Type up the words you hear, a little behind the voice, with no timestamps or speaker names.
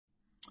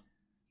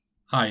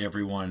Hi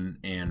everyone,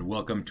 and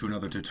welcome to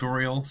another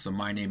tutorial. So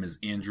my name is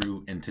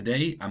Andrew, and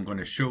today I'm going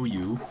to show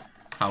you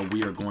how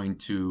we are going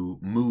to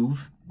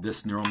move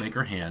this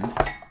NeuroMaker hand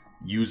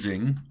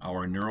using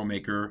our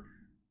NeuroMaker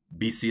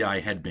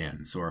BCI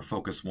headband, so our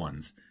Focus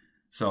ones.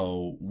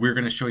 So we're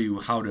going to show you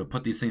how to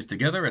put these things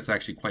together. It's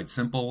actually quite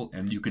simple,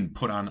 and you can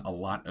put on a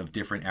lot of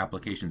different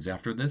applications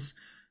after this.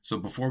 So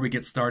before we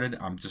get started,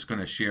 I'm just going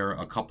to share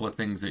a couple of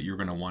things that you're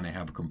going to want to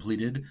have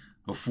completed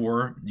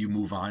before you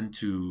move on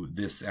to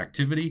this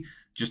activity,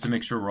 just to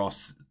make sure we're all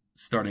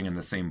starting in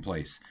the same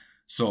place.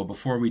 So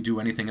before we do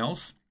anything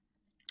else,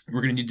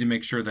 we're going to need to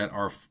make sure that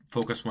our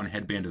Focus One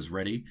headband is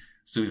ready.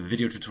 So we have a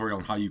video tutorial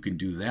on how you can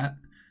do that.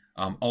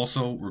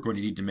 Also, we're going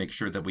to need to make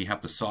sure that we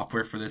have the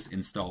software for this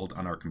installed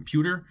on our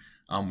computer.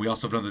 We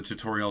also have another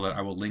tutorial that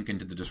I will link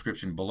into the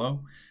description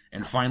below.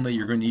 And finally,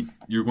 you're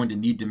going to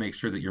need to make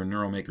sure that your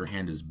NeuroMaker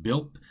hand is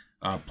built.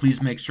 Please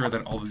make sure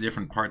that all the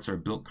different parts are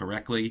built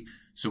correctly.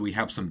 So we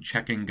have some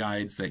checking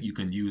guides that you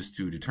can use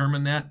to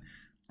determine that.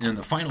 And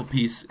the final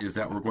piece is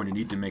that we're going to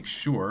need to make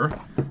sure,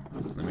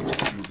 let me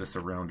just move this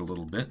around a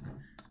little bit,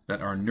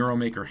 that our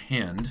NeuroMaker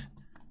hand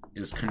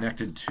is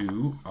connected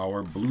to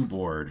our blue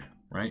board,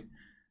 right?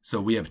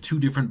 So we have two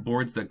different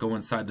boards that go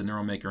inside the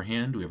NeuroMaker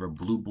hand. We have our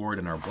blue board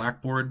and our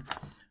black board.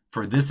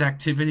 For this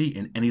activity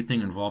and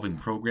anything involving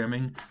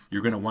programming,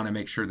 you're going to want to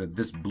make sure that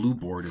this blue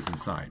board is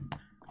inside.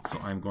 So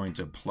I'm going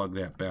to plug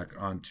that back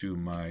onto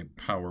my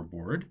power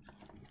board.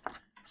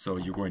 So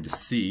you're going to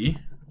see,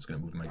 I'm just going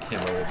to move my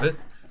camera a little bit,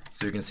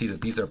 so you can see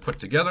that these are put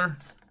together.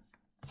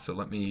 So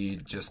let me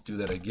just do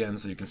that again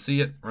so you can see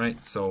it,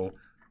 right? So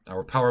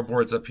our power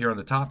board's up here on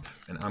the top,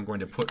 and I'm going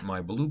to put my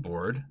blue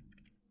board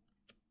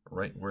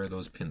right where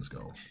those pins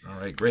go. All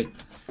right, great.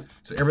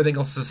 So everything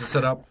else is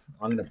set up.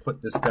 I'm going to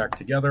put this back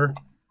together.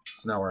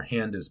 So now our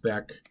hand is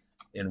back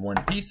in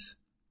one piece.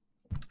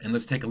 And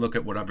let's take a look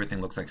at what everything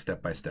looks like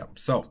step by step.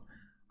 So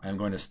I'm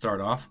going to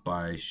start off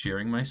by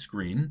sharing my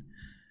screen.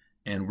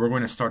 And we're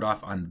going to start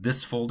off on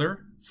this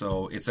folder.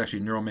 So it's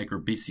actually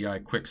NeuroMaker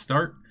BCI Quick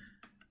Start.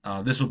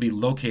 This will be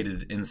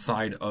located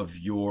inside of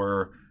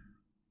your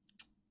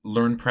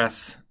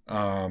LearnPress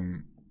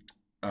NeuroMaker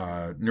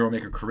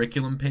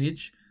curriculum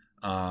page.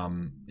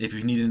 If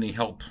you need any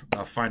help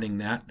finding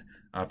that,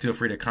 feel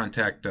free to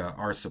contact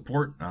our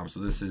support.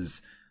 So this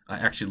is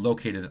actually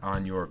located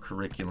on your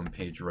curriculum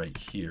page right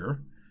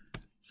here.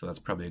 So that's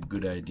probably a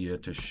good idea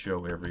to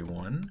show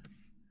everyone.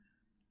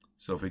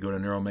 So if we go to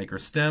NeuroMaker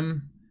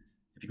STEM,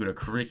 if you go to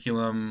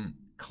Curriculum,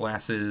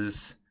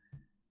 Classes,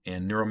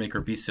 and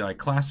NeuroMaker BCI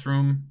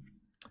Classroom,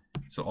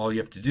 so all you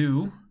have to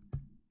do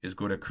is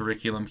go to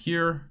Curriculum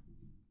here,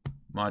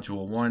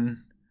 Module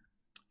 1,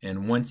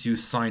 and once you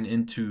sign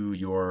into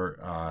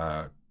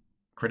your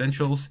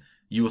credentials,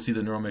 you will see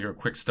the NeuroMaker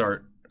Quick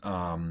Start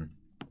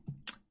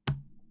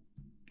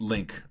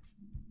link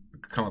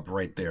come up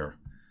right there.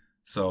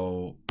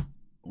 So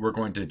we're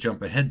going to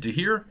jump ahead to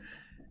here,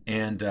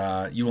 and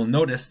you will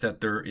notice that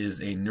there is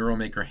a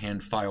NeuroMaker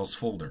Hand Files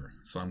folder.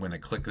 So I'm going to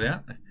click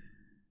that,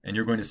 and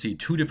you're going to see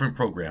two different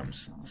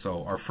programs.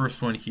 So our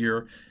first one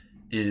here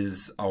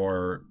is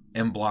our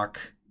MBlock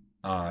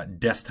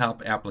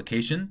desktop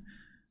application.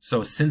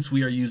 So since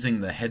we are using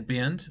the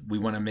headband, we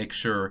want to make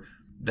sure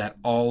that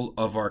all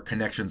of our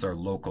connections are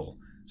local.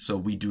 So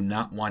we do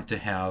not want to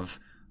have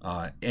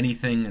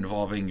anything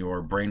involving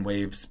your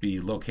brainwaves be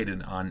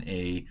located on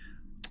a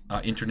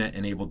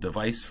internet-enabled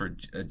device for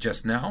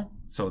just now.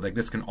 So like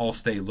this can all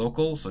stay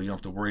local, so you don't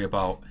have to worry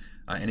about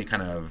any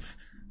kind of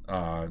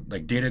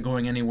like data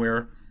going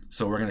anywhere.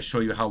 So we're going to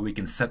show you how we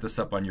can set this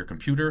up on your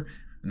computer,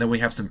 and then we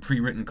have some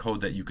pre-written code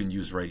that you can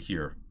use right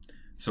here.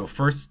 So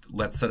first,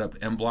 let's set up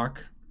MBlock.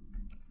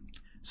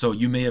 So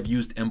you may have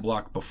used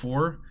MBlock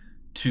before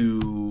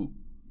to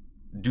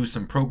do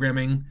some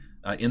programming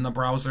in the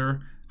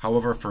browser.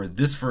 However, for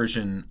this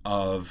version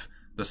of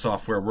the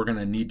software, we're going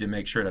to need to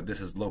make sure that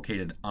this is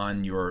located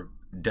on your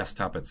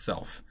desktop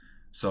itself.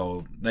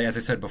 So as I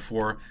said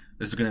before,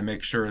 this is going to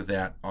make sure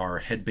that our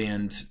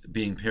headband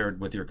being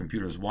paired with your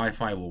computer's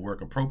Wi-Fi will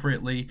work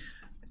appropriately,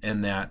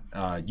 and that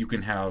you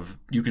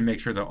can make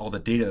sure that all the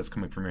data that's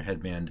coming from your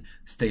headband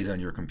stays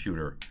on your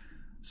computer.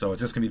 So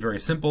it's just going to be very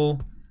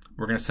simple.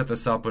 We're going to set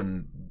this up,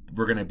 and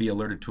we're going to be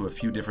alerted to a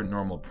few different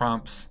normal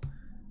prompts.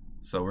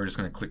 So we're just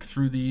going to click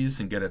through these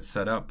and get it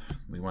set up.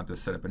 We want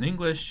this set up in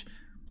English.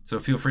 So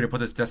feel free to put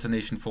this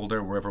destination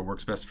folder wherever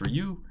works best for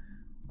you.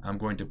 I'm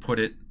going to put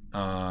it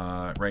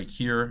right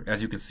here.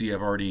 As you can see,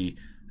 I've already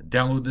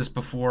downloaded this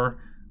before,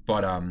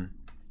 but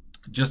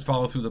just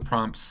follow through the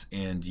prompts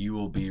and you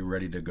will be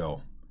ready to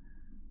go.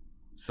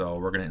 So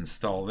we're going to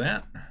install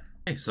that.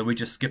 Okay, so we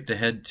just skipped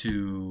ahead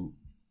to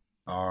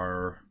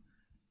our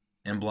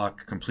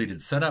MBlock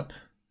completed setup.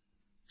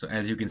 So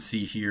as you can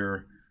see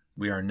here,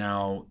 we are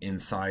now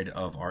inside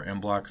of our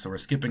MBlock. So we're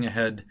skipping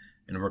ahead,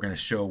 and we're going to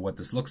show what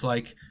this looks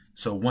like.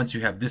 So once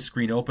you have this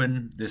screen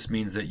open, this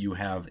means that you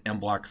have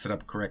MBlock set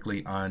up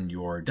correctly on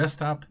your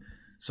desktop.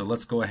 So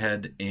let's go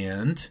ahead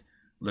and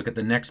look at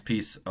the next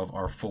piece of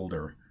our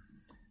folder.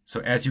 So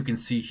as you can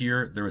see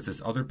here, there is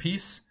this other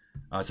piece.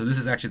 So this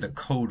is actually the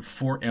code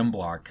for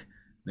MBlock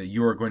that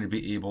you are going to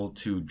be able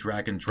to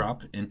drag and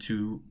drop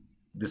into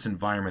this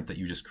environment that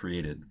you just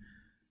created.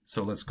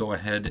 So let's go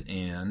ahead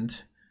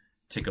and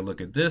take a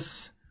look at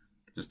this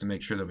just to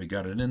make sure that we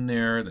got it in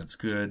there. That's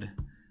good.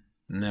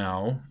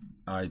 Now,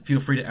 feel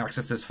free to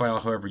access this file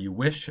however you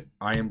wish.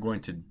 I am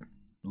going to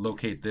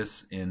locate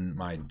this in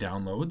my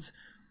downloads.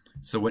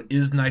 So what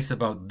is nice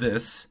about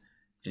this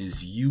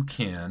is you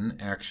can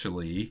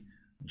actually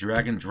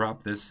drag and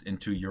drop this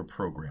into your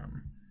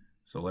program.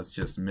 So let's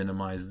just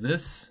minimize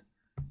this.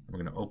 I'm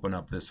going to open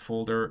up this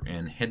folder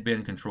and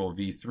headband control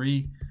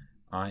V3.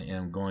 I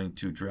am going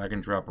to drag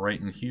and drop right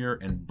in here,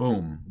 and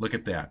boom, look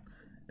at that.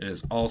 It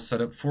is all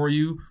set up for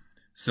you.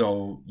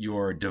 So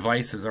your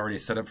device is already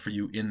set up for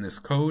you in this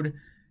code,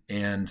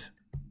 and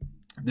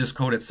this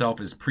code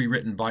itself is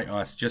pre-written by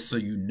us just so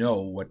you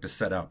know what to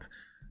set up.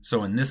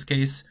 So in this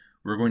case,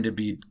 we're going to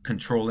be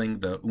controlling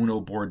the Uno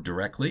board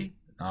directly.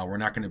 We're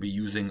not going to be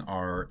using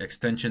our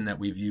extension that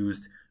we've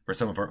used for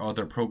some of our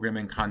other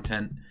programming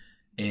content,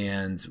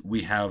 and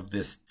we have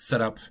this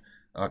setup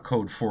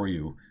code for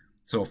you.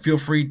 So feel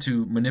free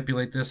to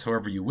manipulate this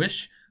however you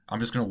wish. I'm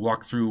just going to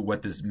walk through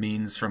what this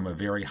means from a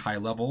very high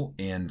level,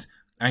 and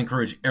I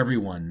encourage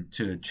everyone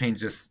to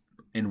change this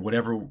in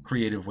whatever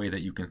creative way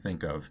that you can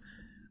think of.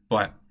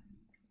 But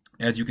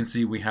as you can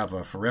see, we have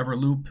a forever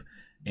loop,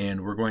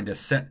 and we're going to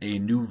set a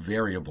new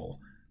variable.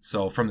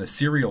 So from the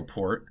serial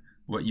port,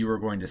 what you are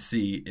going to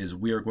see is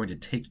we are going to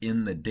take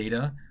in the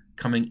data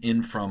coming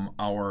in from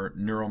our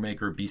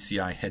NeuroMaker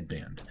BCI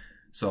headband.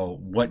 So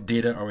what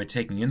data are we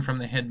taking in from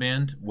the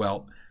headband?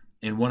 Well,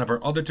 in one of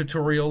our other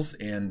tutorials,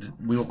 and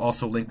we will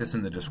also link this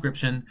in the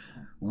description,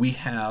 we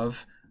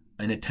have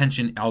an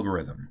attention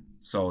algorithm.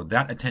 So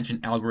that attention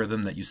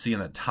algorithm that you see on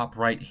the top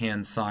right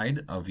hand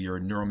side of your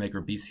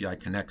NeuroMaker BCI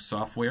Connect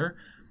software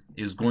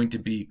is going to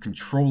be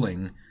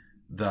controlling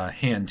the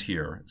hand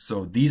here.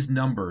 So these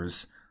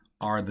numbers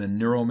are the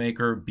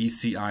NeuroMaker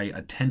BCI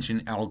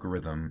attention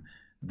algorithm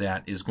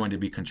that is going to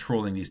be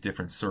controlling these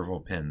different servo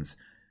pins.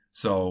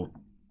 So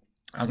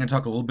I'm going to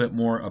talk a little bit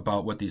more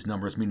about what these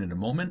numbers mean in a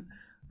moment,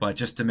 but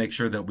just to make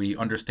sure that we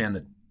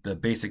understand the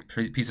basic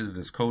pieces of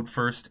this code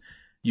first,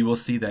 you will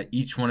see that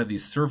each one of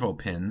these servo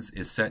pins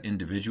is set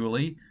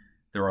individually.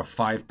 There are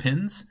 5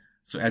 pins.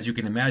 So as you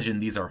can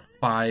imagine, these are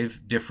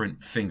 5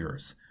 different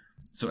fingers.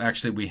 So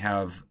actually we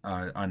have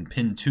on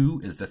pin 2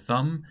 is the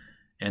thumb,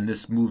 and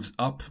this moves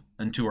up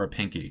into our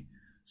pinky.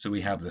 So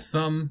we have the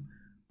thumb,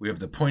 we have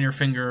the pointer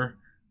finger,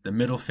 the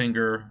middle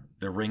finger,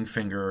 the ring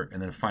finger,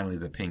 and then finally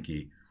the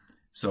pinky.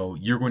 So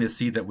you're going to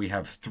see that we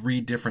have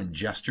 3 different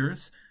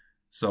gestures.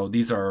 So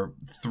these are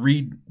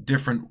 3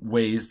 different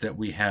ways that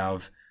we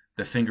have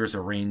the fingers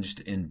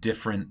arranged in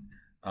different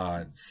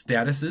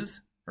statuses,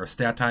 or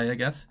stati, I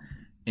guess.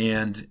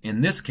 And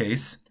in this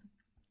case,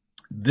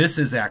 this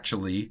is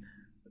actually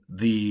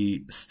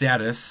the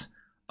status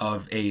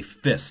of a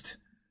fist.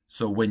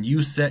 So when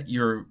you set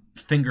your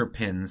finger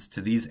pins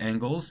to these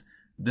angles,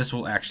 this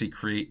will actually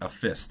create a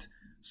fist.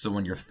 So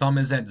when your thumb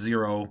is at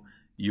 0,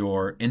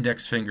 your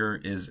index finger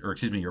is, or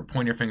excuse me, your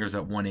pointer finger is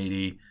at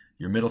 180,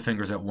 your middle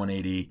finger is at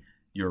 180,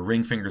 your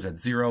ring finger is at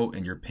 0,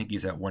 and your pinky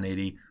is at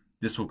 180.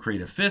 This will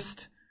create a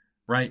fist,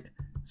 right?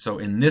 So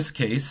in this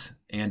case,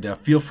 and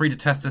feel free to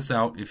test this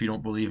out if you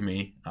don't believe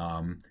me,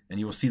 and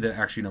you will see that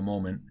actually in a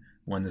moment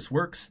when this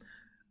works.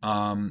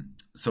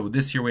 So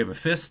this here we have a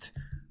fist.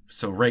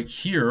 So right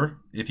here,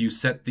 if you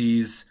set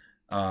these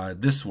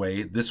this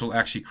way, this will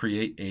actually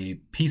create a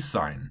peace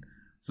sign.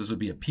 So this would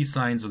be a peace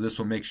sign. So this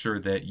will make sure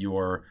that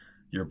your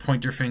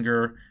pointer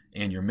finger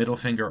and your middle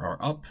finger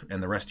are up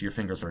and the rest of your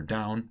fingers are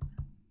down.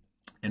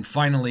 And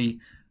finally,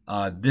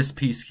 this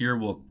piece here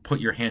will put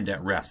your hand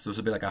at rest. So this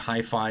will be like a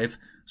high five.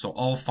 So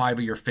all 5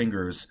 of your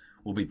fingers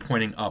will be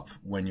pointing up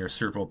when your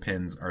servo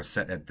pins are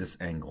set at this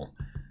angle.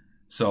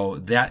 So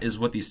that is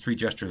what these 3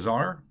 gestures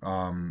are.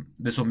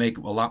 This will make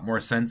a lot more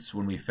sense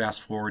when we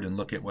fast forward and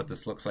look at what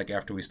this looks like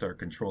after we start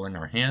controlling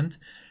our hand.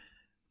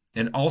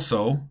 And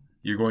also,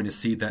 you're going to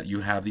see that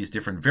you have these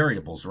different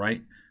variables,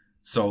 right?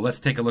 So let's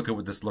take a look at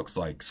what this looks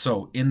like.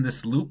 So in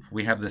this loop,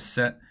 we have this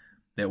set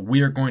that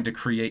we are going to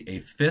create a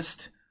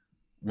fist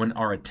when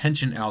our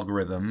attention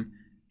algorithm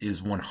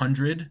is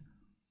 100,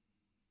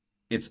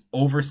 it's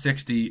over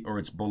 60, or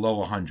it's below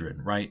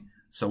 100, right?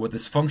 So what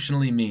this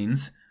functionally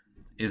means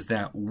is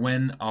that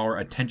when our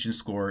attention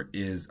score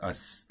is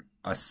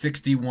a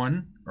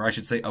 61, or I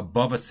should say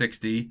above a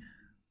 60,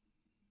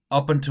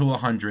 up until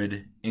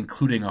 100,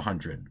 including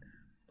 100.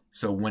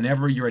 So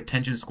whenever your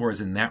attention score is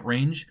in that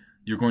range,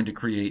 you're going to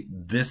create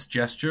this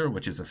gesture,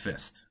 which is a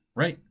fist,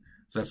 right?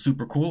 So that's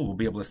super cool. We'll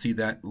be able to see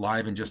that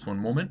live in just one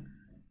moment.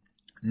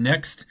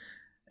 Next,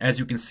 as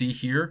you can see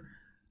here,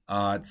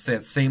 it's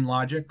that same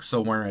logic.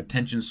 So when our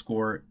attention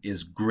score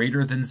is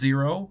greater than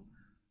 0,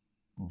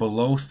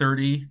 below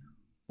 30,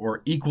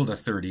 or equal to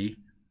 30,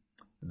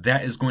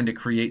 that is going to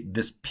create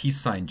this peace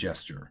sign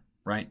gesture,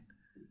 right?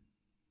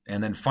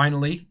 And then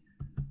finally,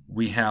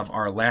 we have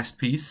our last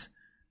piece.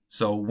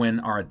 So when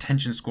our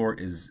attention score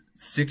is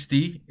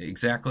 60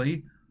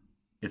 exactly,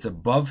 it's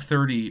above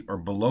 30 or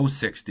below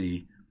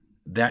 60,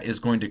 that is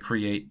going to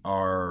create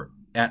our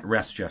at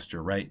rest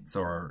gesture, right?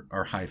 So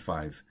our high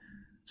five.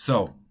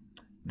 So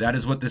that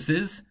is what this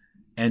is.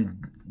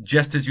 And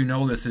just as you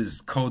know, this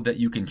is code that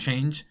you can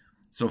change.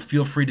 So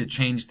feel free to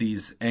change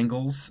these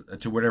angles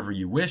to whatever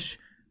you wish.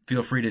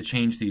 Feel free to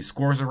change these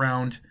scores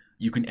around.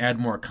 You can add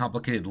more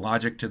complicated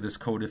logic to this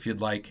code if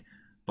you'd like,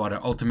 but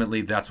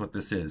ultimately that's what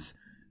this is.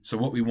 So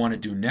what we want to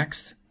do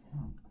next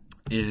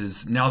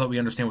is, now that we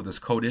understand what this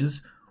code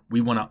is,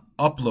 we want to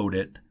upload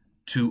it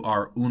to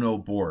our Uno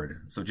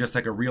board. So just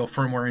like a real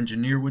firmware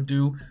engineer would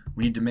do,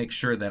 we need to make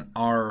sure that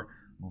our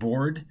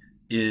board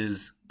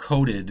is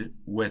coded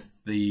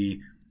with the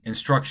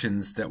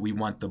instructions that we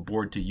want the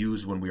board to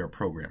use when we are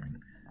programming.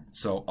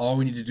 So all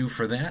we need to do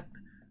for that,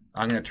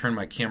 I'm going to turn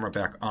my camera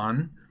back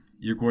on.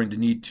 You're going to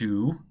need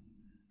to,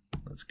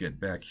 let's get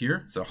back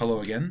here. So hello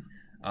again.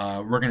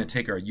 We're going to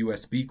take our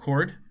USB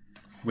cord,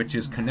 which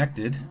is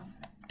connected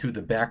to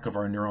the back of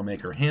our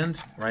NeuroMaker Hand,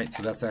 right?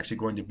 So that's actually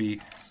going to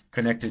be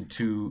connected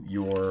to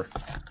your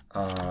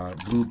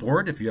blue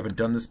board if you haven't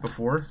done this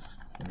before.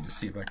 Let me just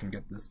see if I can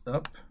get this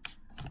up.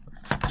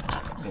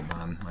 Hold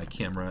on, my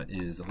camera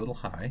is a little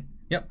high.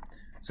 Yep.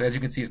 So as you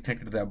can see, it's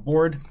connected to that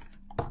board.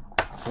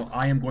 So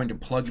I am going to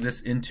plug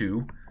this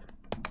into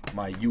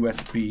my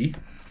USB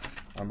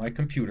on my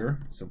computer.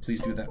 So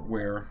please do that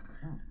where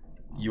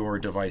your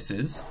device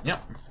is.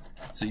 Yep.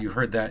 So you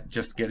heard that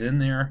just get in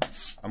there.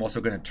 I'm also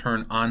going to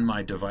turn on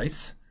my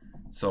device.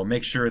 So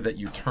make sure that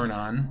you turn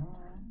on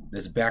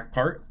this back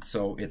part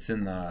so it's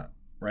in the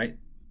right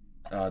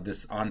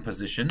this on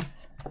position,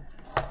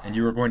 and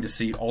you are going to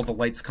see all the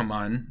lights come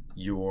on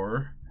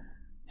your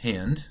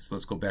hand. So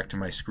let's go back to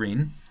my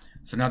screen.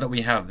 So now that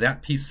we have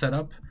that piece set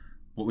up,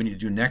 what we need to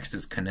do next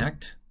is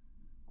connect.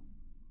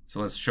 So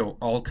let's show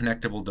all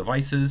connectable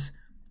devices.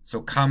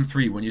 So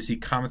COM3, when you see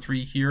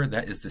COM3 here,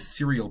 that is the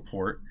serial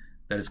port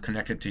that is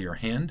connected to your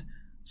hand.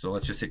 So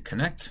let's just hit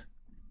connect.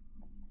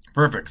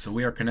 Perfect, so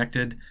we are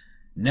connected.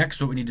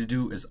 Next, what we need to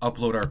do is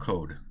upload our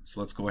code. So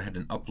let's go ahead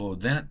and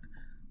upload that.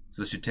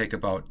 So this should take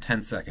about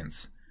 10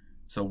 seconds.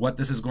 So what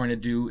this is going to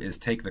do is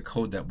take the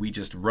code that we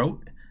just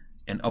wrote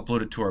and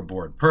upload it to our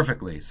board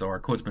perfectly. So our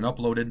code's been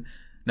uploaded.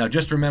 Now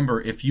just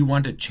remember, if you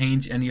want to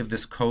change any of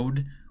this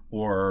code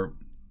or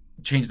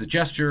change the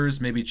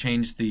gestures, maybe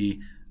change the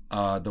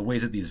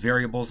ways that these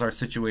variables are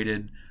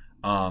situated,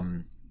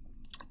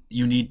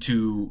 you need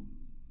to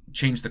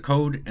change the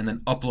code and then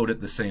upload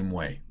it the same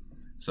way.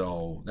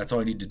 So that's all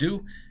you need to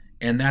do.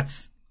 And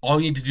that's all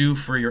you need to do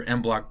for your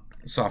MBlock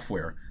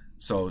software.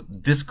 So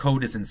this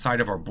code is inside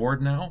of our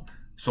board now.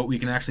 So what we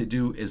can actually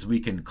do is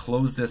we can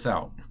close this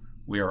out.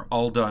 We are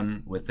all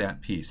done with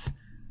that piece.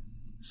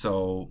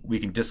 So we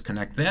can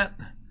disconnect that.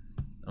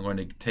 I'm going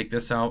to take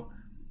this out.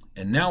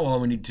 And now all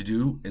we need to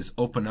do is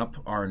open up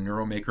our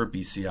NeuroMaker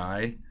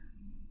BCI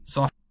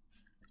software.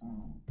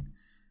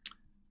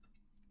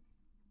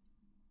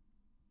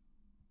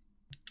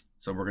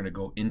 So we're going to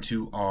go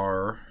into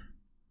our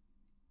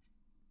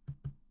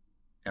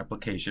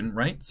application,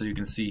 right? So you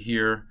can see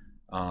here,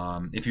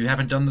 if you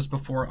haven't done this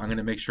before, I'm going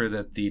to make sure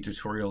that the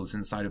tutorial is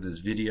inside of this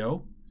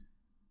video.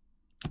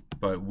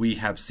 But we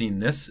have seen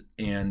this,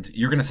 and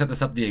you're going to set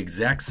this up the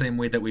exact same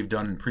way that we've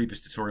done in previous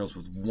tutorials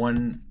with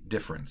one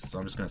difference. So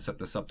I'm just going to set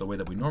this up the way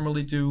that we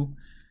normally do.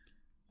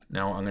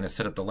 Now I'm going to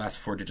set up the last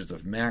 4 digits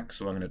of MAC,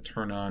 so I'm going to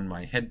turn on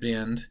my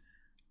headband,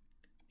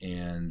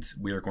 and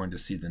we are going to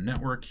see the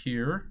network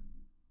here.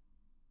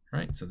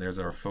 Right, so there's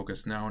our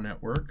Focus Now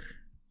network.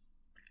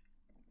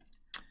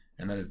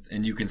 And that is,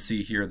 and you can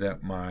see here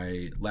that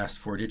my last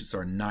 4 digits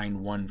are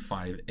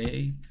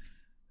 915A.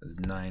 That's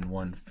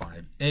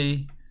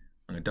 915A.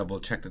 I'm going to double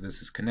check that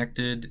this is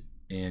connected,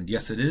 and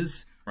yes it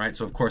is, right?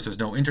 So of course there's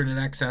no internet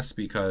access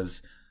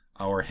because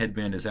our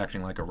headband is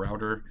acting like a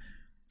router.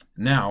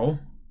 Now,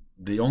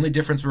 the only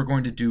difference we're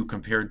going to do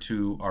compared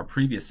to our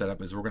previous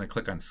setup is we're going to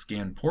click on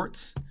Scan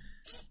Ports,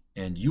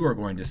 and you are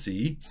going to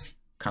see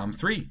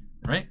COM3,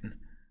 right?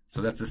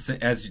 So that's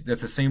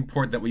the same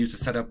port that we used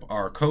to set up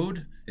our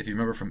code, if you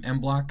remember from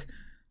MBlock.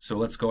 So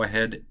let's go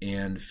ahead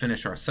and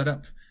finish our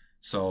setup.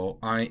 So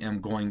I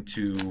am going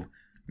to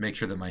make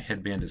sure that my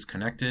headband is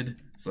connected.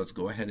 So let's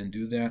go ahead and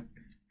do that.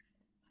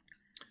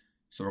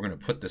 So we're going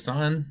to put this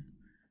on.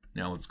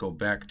 Now let's go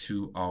back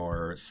to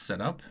our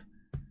setup,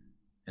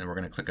 and we're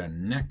going to click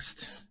on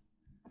Next.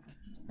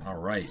 All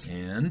right,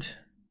 and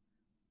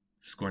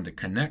it's going to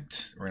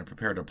connect. We're going to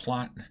prepare to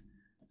plot.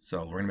 So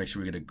we're going to make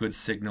sure we get a good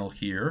signal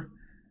here.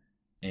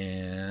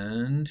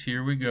 And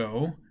here we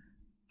go.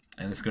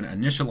 And it's going to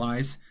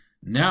initialize.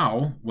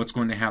 Now what's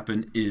going to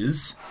happen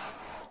is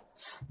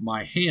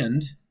my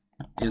hand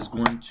is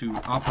going to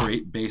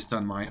operate based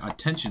on my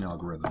attention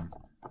algorithm.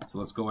 So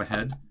let's go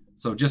ahead.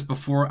 So just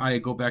before I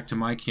go back to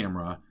my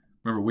camera,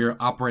 remember we're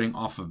operating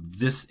off of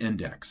this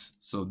index.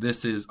 So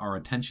this is our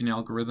attention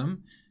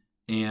algorithm.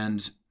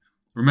 And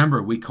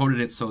remember, we coded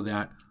it so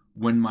that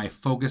when my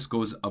focus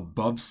goes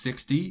above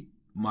 60,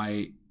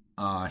 my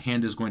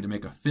hand is going to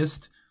make a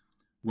fist.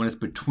 When it's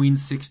between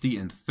 60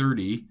 and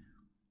 30,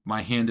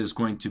 my hand is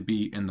going to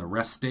be in the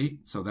rest state.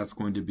 So that's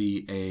going to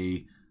be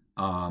a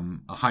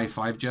high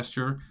five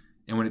gesture.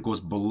 And when it goes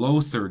below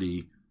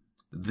 30,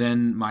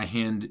 then my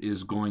hand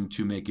is going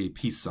to make a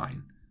peace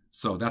sign.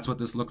 So that's what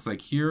this looks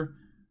like here.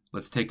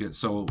 Let's take it.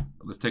 So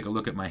let's take a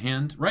look at my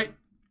hand, right?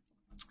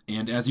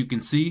 And as you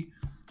can see,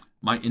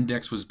 my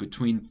index was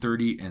between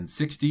 30 and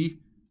 60,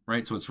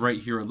 right? So it's right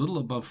here, a little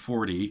above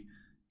 40.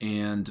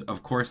 And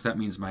of course, that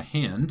means my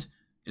hand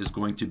is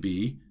going to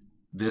be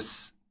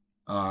this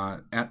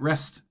at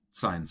rest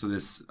sign. So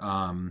this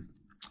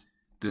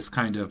this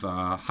kind of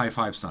high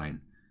five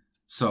sign.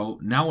 So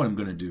now what I'm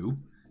going to do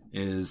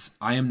is,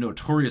 I am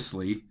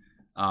notoriously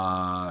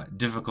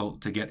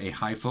difficult to get a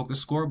high focus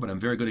score, but I'm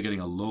very good at getting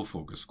a low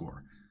focus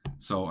score.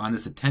 So on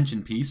this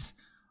attention piece,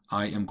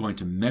 I am going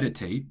to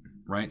meditate,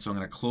 right? So I'm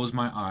going to close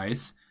my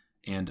eyes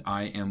and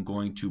I am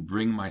going to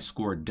bring my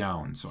score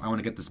down. So I want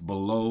to get this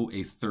below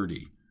a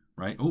 30,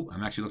 right? Oh,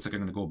 I'm actually looks like I'm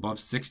going to go above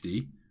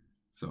 60.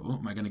 So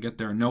am I going to get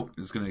there? Nope,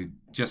 it's going to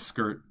just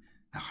skirt.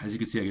 As you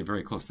can see, I get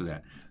very close to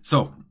that.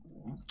 So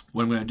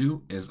what I'm going to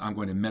do is I'm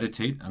going to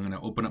meditate. I'm going to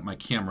open up my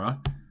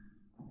camera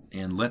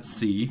and let's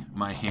see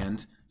my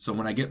hand. So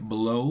when I get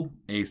below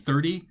a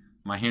 30,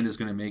 my hand is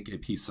going to make a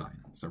peace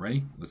sign. So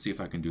ready? Let's see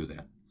if I can do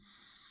that.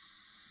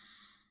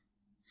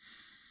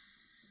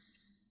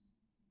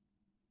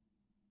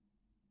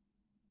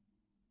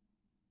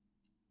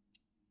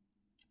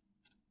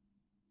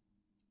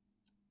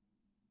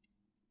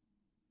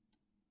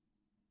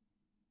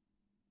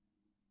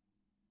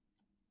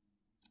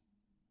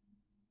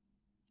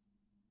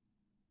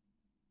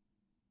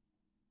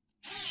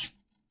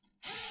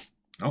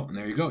 Oh, and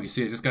there you go. You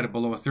see, I just got it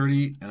below a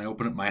 30 and I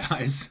opened up my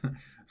eyes.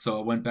 So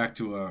it went back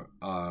to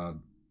a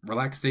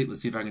relaxed state.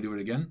 Let's see if I can do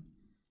it again.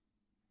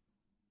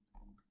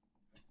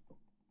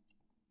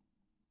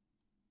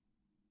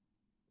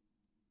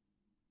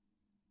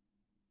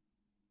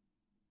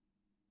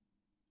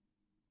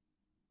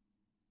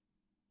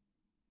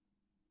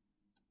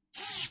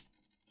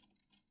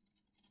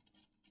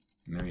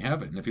 And there you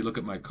have it. And if you look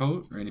at my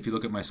code, and if you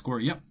look at my score,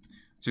 yep.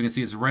 So you can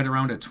see it's right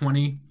around a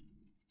 20.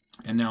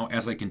 And now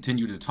as I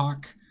continue to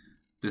talk,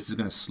 this is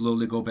going to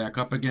slowly go back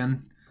up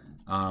again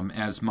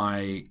as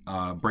my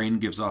brain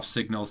gives off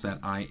signals that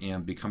I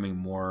am becoming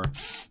more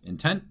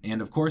intent.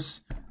 And of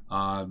course,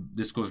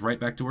 this goes right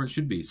back to where it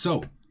should be.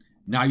 So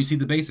now you see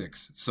the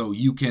basics. So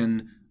you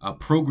can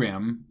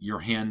program your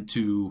hand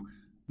to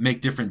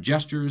make different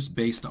gestures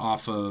based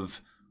off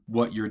of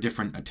what your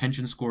different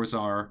attention scores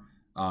are.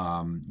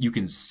 You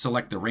can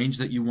select the range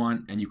that you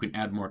want, and you can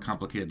add more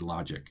complicated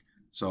logic.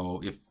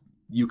 So if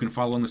you can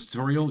follow in this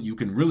tutorial, you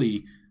can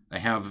really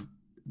have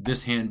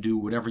this hand do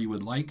whatever you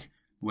would like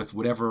with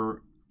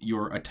whatever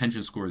your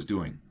attention score is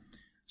doing.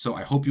 So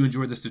I hope you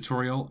enjoyed this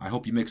tutorial. I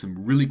hope you make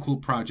some really cool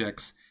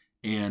projects,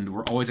 and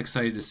we're always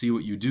excited to see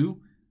what you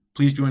do.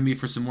 Please join me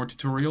for some more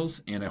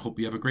tutorials, and I hope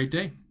you have a great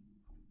day.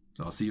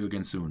 So I'll see you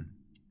again soon.